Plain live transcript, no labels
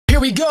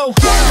we go.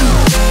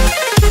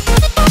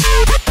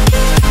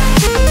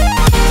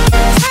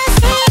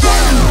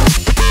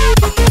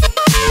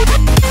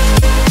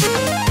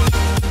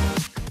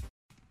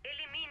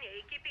 Elimine a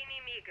equipe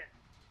inimiga.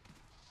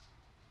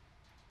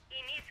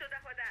 Início da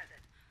rodada.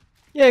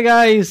 E aí,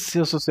 guys,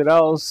 eu sou o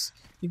Ceraus.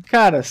 E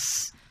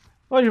caras,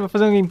 hoje eu vou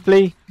fazer um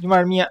gameplay de uma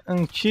arminha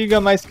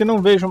antiga, mas que eu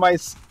não vejo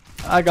mais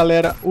a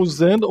galera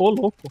usando. Ô,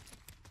 louco!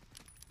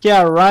 Que é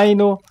a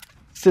Rhino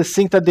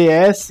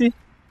 60DS.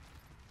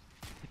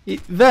 E,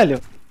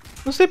 velho,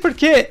 não sei por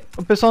que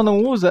o pessoal não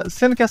usa,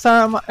 sendo que essa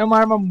arma é uma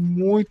arma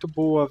muito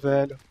boa,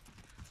 velho.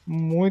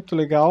 Muito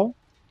legal.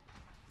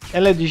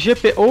 Ela é de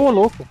GP. Ô,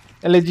 louco!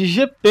 Ela é de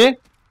GP.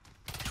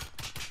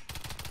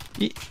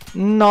 E,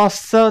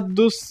 nossa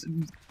dos...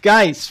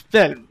 Guys,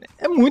 velho,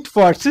 é muito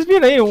forte. Vocês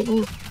viram aí,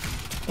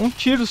 um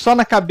tiro só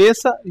na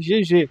cabeça,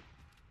 GG.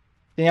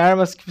 Tem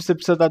armas que você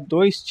precisa dar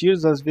 2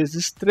 tiros, às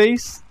vezes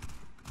 3.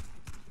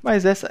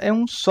 Mas essa é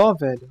um só,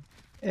 velho.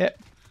 É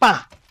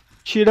pá!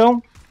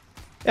 Tirão.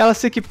 Ela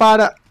se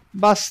equipara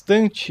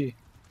bastante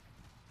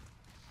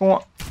com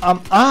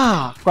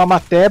com a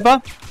Mateba.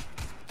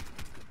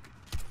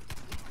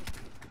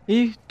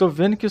 E tô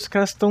vendo que os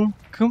caras estão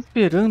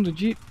camperando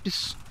de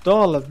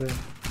pistola, velho.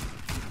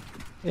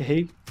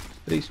 Errei.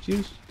 3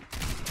 tiros.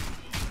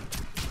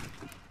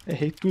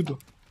 Errei tudo.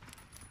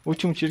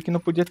 Último tiro que não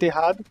podia ter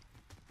errado.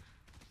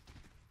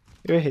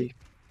 Eu errei.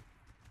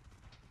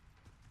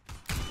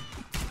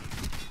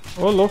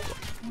 Ô,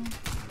 louco.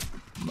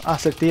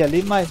 Acertei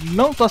ali, mas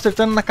não tô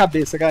acertando na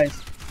cabeça, guys.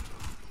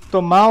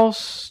 Tô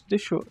mouse.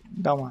 Deixa eu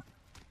dar uma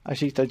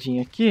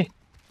ajeitadinha aqui.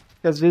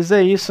 Que às vezes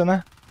é isso,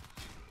 né?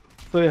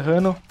 Tô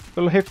errando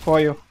pelo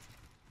recoil.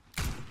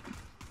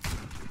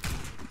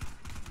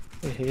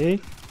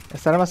 Errei.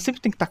 Essa arma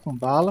sempre tem que estar com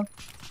bala.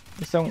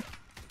 Esse é um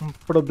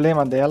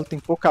problema dela. Tem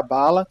pouca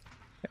bala.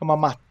 É uma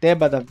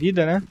mateba da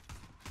vida, né?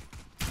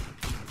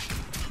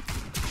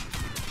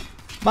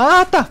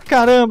 Mata!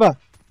 Caramba!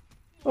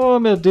 Oh,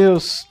 meu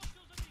Deus.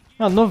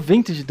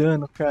 90 de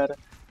dano, cara.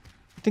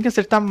 Tem que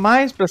acertar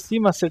mais pra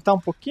cima. Acertar um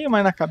pouquinho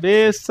mais na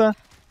cabeça.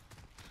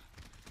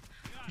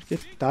 Porque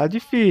tá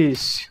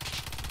difícil.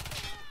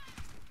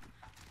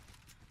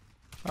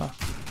 Ó,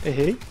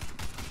 errei.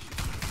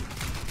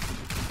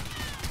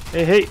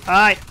 Errei.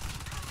 Ai!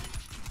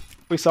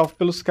 Fui salvo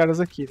pelos caras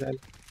aqui, velho.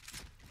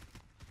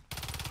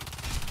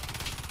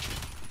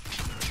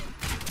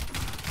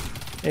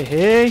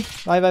 Errei.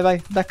 Vai, vai,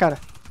 vai. Dá cara.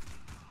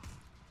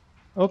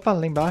 Opa,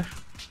 lá embaixo.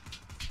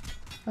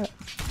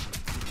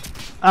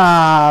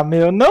 Ah,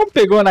 meu. Não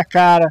pegou na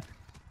cara.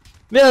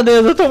 Meu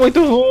Deus, eu tô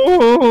muito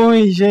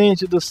ruim,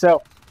 gente do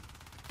céu.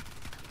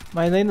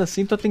 Mas ainda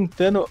assim tô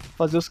tentando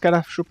fazer os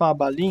caras chupar uma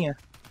balinha.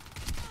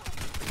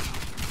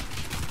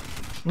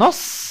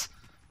 Nossa!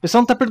 O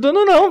pessoal não tá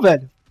perdoando não,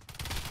 velho.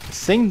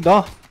 Sem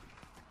dó.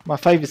 Uma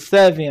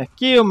 5.7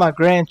 aqui, uma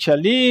Grant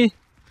ali.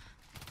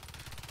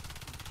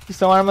 Que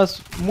são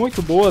armas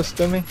muito boas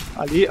também.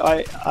 Ali,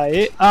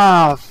 aê.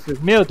 Ah,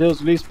 meu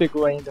Deus, o Luiz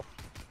pegou ainda.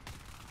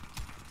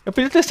 Eu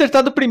podia ter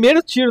acertado o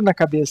primeiro tiro na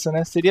cabeça,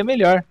 né? Seria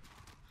melhor.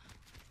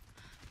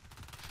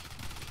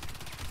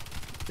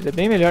 Seria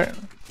bem melhor.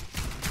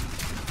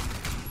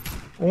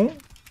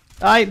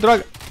 Ai,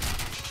 droga.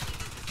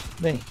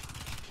 Bem.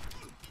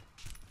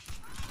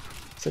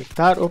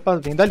 Acertar. Opa,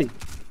 vem dali.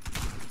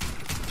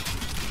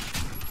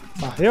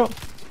 Morreu.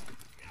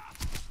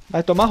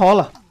 Vai tomar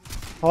rola.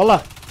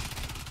 Rola.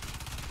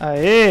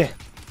 Aê.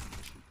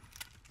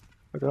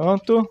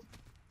 Pronto.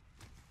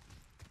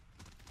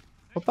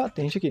 Opa,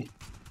 tem gente aqui.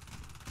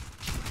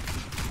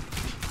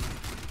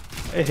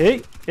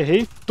 Errei.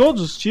 Errei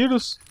todos os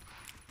tiros.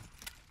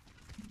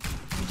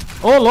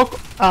 Ô, louco.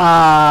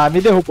 Ah,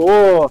 me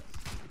derrubou.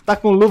 Tá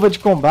com luva de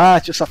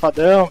combate, o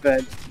safadão,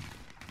 velho.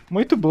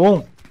 Muito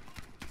bom.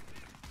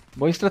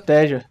 Boa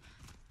estratégia.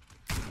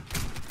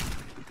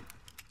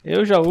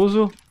 Eu já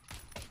uso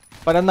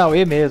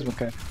Paranauê mesmo,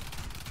 cara.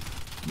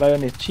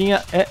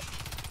 Baionetinha é...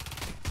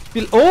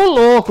 Ô,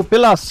 louco,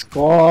 pelas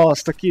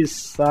costas, que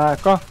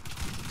saco, ó.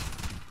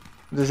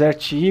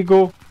 Desert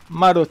Eagle,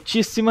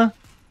 marotíssima.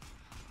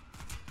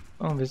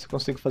 Vamos ver se eu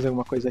consigo fazer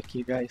alguma coisa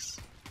aqui, guys.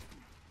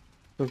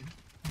 Tô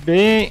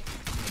bem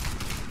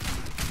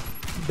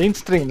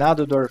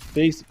destreinado do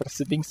Warface, pra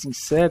ser bem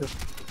sincero.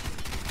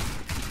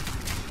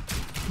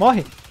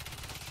 Morre!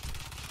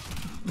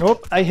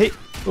 Opa, errei.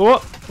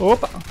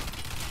 Opa.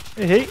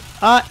 Errei.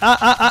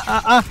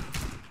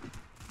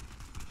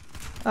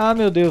 Ah,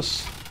 meu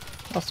Deus.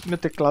 Nossa, meu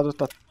teclado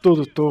tá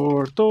todo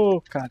torto.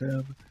 Oh,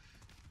 caramba.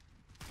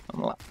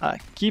 Vamos lá.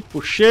 Aqui,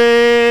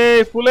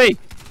 puxei. Pulei.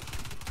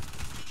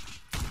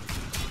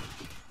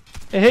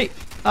 Errei.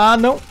 Ah,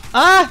 não.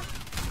 Ah!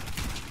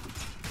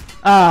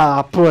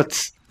 Ah,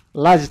 putz.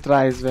 Lá de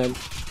trás, velho.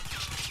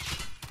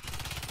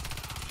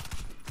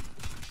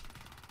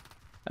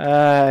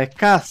 Ai,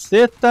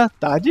 caceta,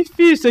 tá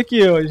difícil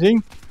aqui hoje,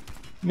 hein?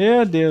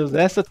 Meu Deus,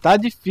 essa tá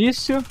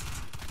difícil.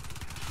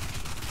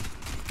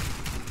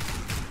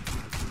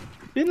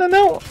 Pina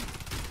não.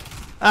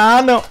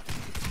 Ah, não.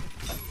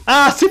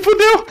 Ah, se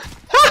fudeu.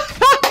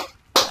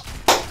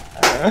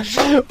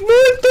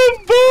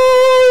 Muito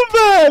bom,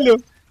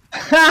 velho!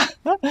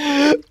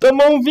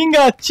 Tomou um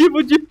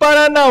vingativo de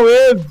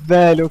Paranauê,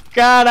 velho.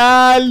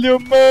 Caralho,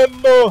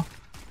 mano.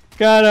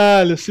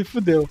 Caralho, se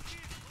fudeu.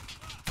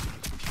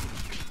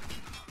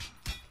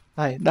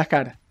 Ai, dá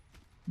cara.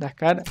 Dá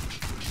cara.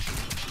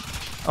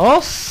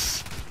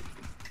 Nossa.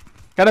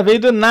 O cara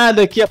veio do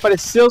nada aqui.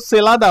 Apareceu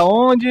sei lá da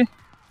onde.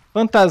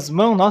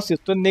 Fantasmão. Nossa, eu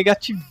tô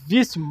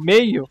negativíssimo.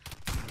 Meio.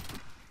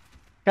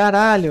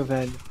 Caralho,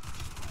 velho.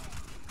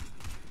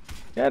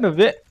 Quero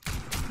ver.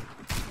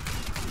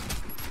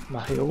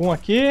 Marrei um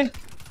aqui.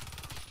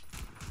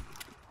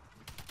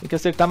 Tem que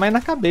acertar mais na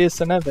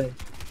cabeça, né, velho?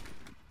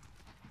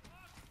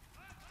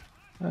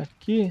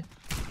 Aqui.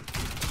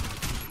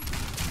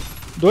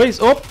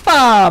 2.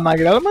 Opa!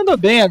 Magrelo mandou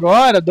bem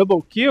agora.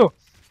 Double kill.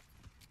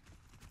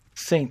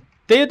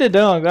 Sentei o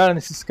dedão agora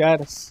nesses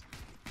caras.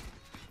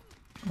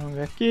 Vamos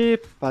ver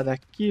aqui. Pá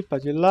daqui, pá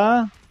de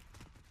lá.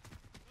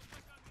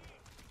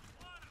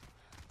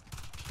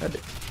 Cadê?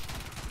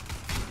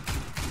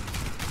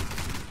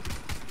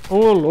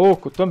 Ô,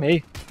 louco,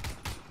 tomei.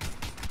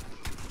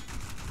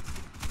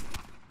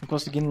 Não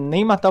consegui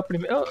nem matar o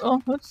primeiro.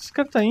 Onde esse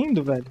cara tá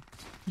indo, velho?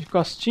 De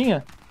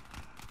costinha?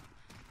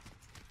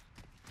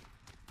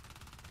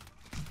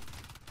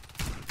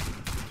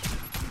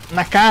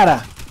 Na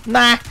cara!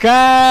 Na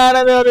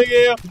cara, meu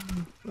amiguinho!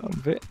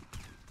 Vamos ver.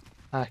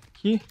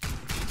 Aqui.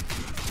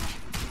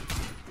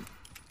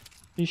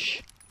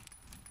 Ixi.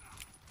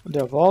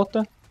 Deu a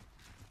volta.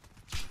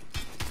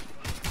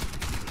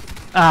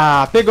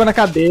 Ah, pegou na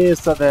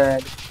cabeça,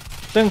 velho.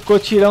 Tancou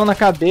tirão na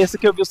cabeça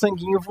que eu vi o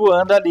sanguinho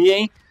voando ali,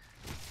 hein?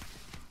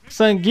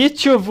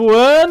 Sanguício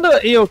voando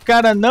e o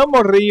cara não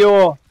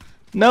morreu.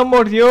 Não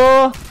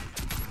morreu.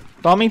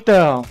 Toma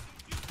então.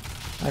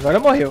 Agora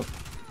morreu.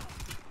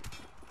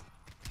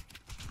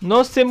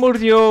 Não se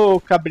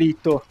morreu,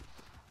 cabrito.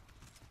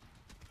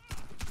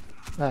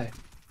 Vai.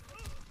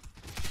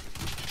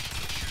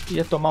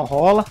 Ia tomar um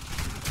rola.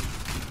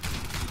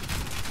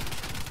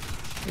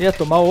 Ia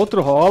tomar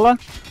outro rola.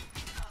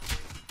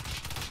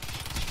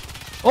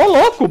 Ô,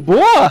 louco,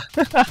 boa!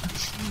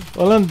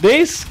 O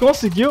holandês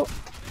conseguiu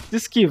se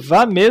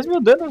esquivar mesmo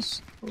dando...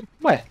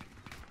 Ué,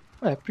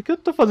 por que eu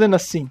tô fazendo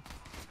assim?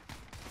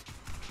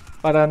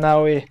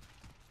 Paranauê.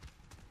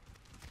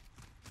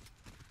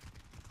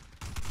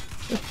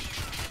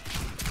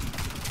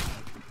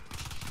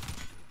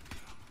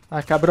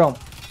 Ah, cabrão.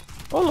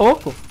 Ô,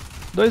 louco.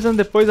 2 anos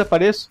depois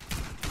apareço.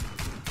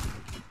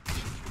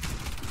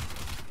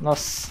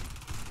 Nossa.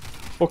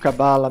 Pouca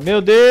bala.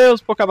 Meu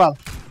Deus, pouca bala.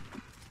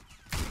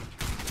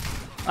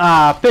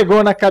 Ah,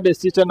 pegou na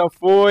cabecita, não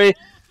foi.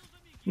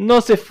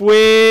 Não se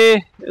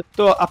foi. Eu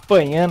tô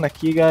apanhando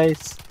aqui,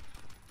 guys.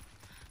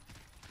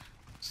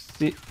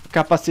 Esse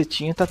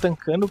capacetinho tá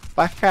tancando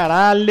pra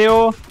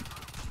caralho.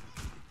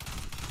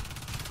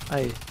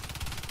 Aí.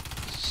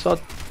 Só...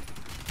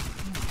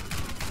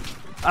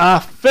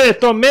 Ah,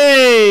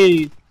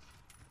 tomei!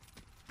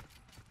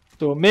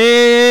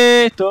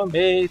 Tomei.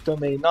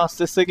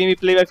 Nossa, essa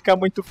gameplay vai ficar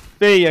muito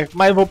feia.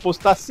 Mas eu vou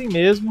postar assim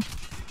mesmo.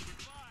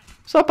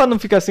 Só pra não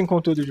ficar sem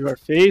conteúdo de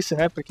Warface,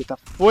 né? Porque tá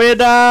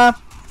foda.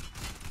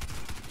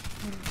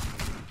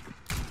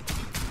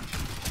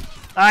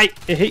 Ai,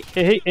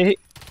 errei.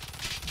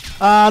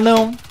 Ah,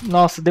 não.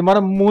 Nossa, demora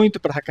muito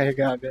pra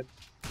recarregar, velho.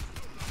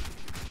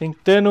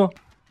 Tentando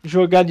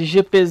jogar de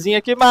GPzinho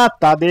aqui, mas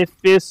tá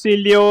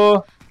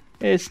difícil.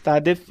 Está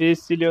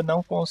difícil,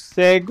 não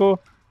consigo.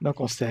 Não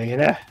consegue,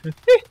 né?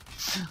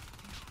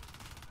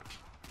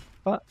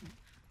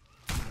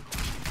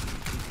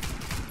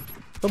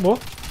 Tomou.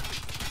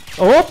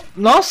 Oh,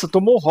 nossa,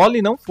 tomou rola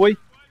e não foi.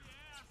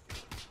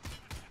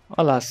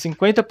 Olha lá,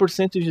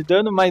 50% de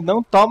dano, mas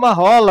não toma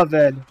rola,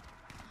 velho.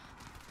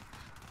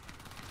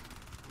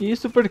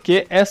 Isso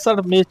porque essa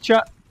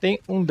armetia tem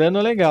um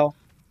dano legal.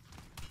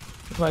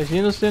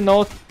 Imagina se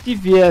não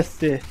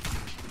tivesse.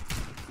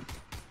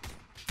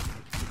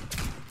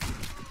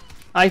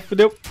 Ai,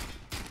 fudeu.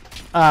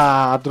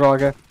 Ah,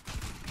 droga.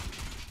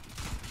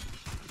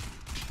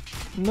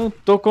 Não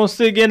tô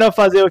conseguindo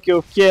fazer o que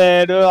eu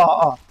quero.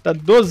 Ó, tá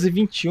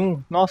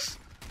 12:21. Nossa.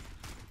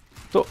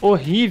 Tô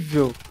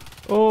horrível.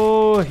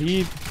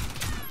 Horrível.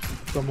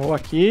 Tomou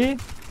aqui.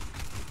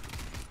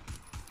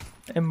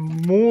 É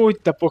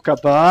muita pouca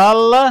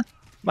bala.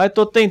 Mas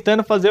tô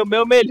tentando fazer o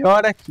meu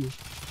melhor aqui.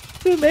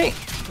 Tudo bem.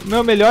 O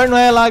meu melhor não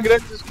é lá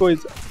grandes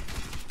coisas.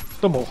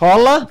 Tomou.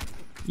 Rola.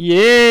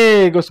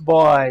 Yeah, Ghost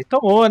Boy.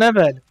 Tomou, né,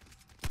 velho?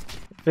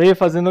 Veio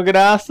fazendo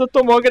graça,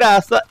 tomou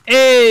graça.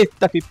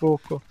 Eita,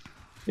 pipoco.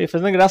 Veio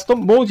fazendo graça,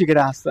 tomou de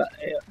graça.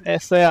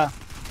 Esse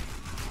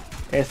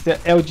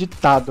é o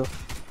ditado.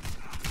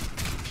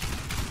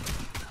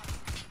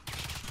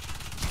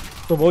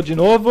 Tomou de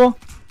novo.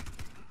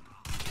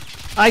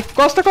 Ai,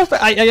 costa.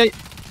 Ai.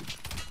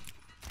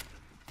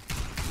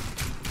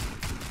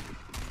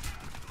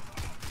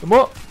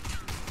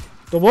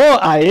 Tomou.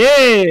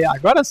 Aê,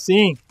 agora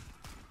sim.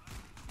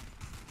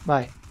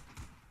 Vai.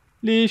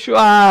 Lixo.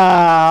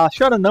 Ah,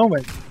 chora não,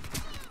 velho.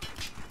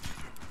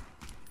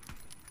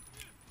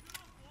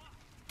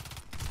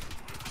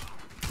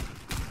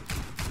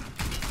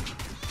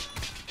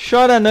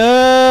 chora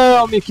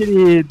não, meu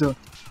querido.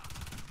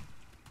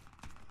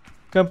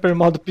 Camper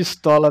modo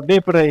pistola,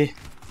 bem por aí.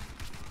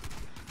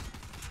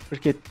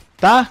 Porque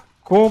tá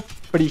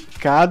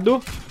complicado.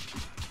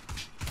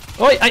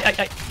 Oi, ai, ai,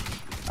 ai.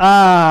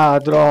 Ah,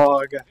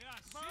 droga.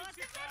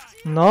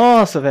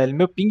 Nossa, velho,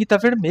 meu ping tá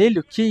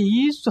vermelho. Que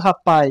isso,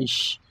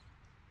 rapaz?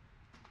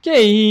 Que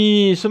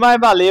isso, mas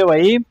valeu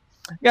aí.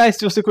 Guys,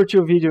 se você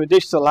curtiu o vídeo,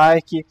 deixa seu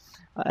like.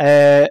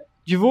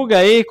 Divulga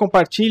aí,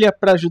 compartilha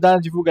para ajudar na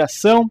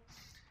divulgação.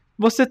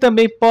 Você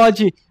também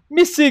pode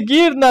me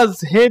seguir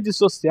nas redes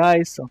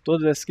sociais, são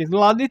todas aqui do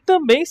lado. E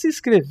também se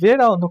inscrever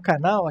no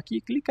canal aqui.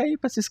 Clica aí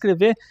para se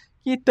inscrever,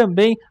 que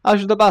também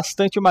ajuda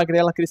bastante o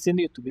Magrelo a crescer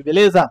no YouTube,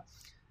 beleza?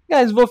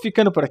 Guys, vou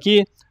ficando por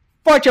aqui.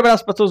 Forte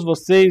abraço para todos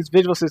vocês.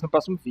 Vejo vocês no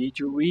próximo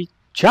vídeo e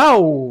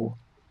tchau!